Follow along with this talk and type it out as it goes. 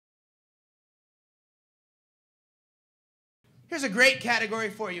Here's a great category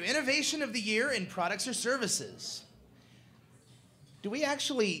for you. Innovation of the Year in Products or Services. Do we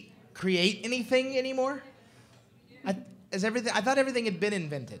actually create anything anymore? I thought everything had been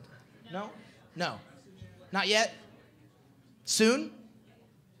invented. No? No. Not yet? Soon?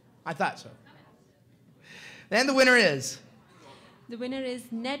 I thought so. Then the winner is? The winner is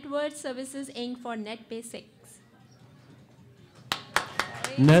NetWorth Services Inc. for NetBasis.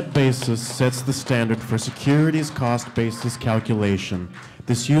 NetBasis sets the standard for securities cost basis calculation.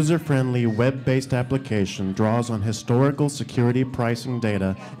 This user-friendly web-based application draws on historical security pricing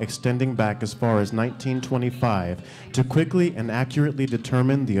data extending back as far as 1925 to quickly and accurately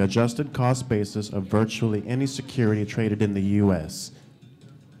determine the adjusted cost basis of virtually any security traded in the U.S.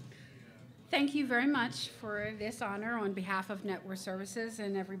 Thank you very much for this honor on behalf of NetWorth Services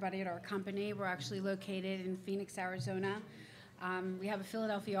and everybody at our company. We're actually located in Phoenix, Arizona. We have a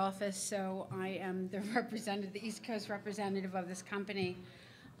Philadelphia office, so I am the representative, the East Coast representative of this company.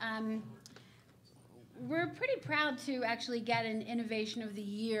 We're pretty proud to actually get an Innovation of the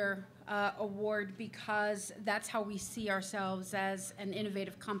Year award because that's how we see ourselves as an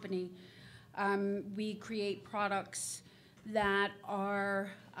innovative company. We create products that are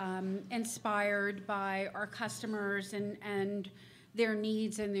inspired by our customers and their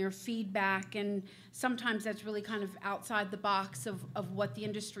needs and their feedback, and sometimes that's really kind of outside the box of what the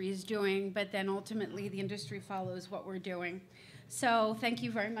industry is doing, but then ultimately the industry follows what we're doing. So thank you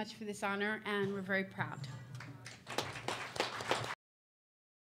very much for this honor, and we're very proud.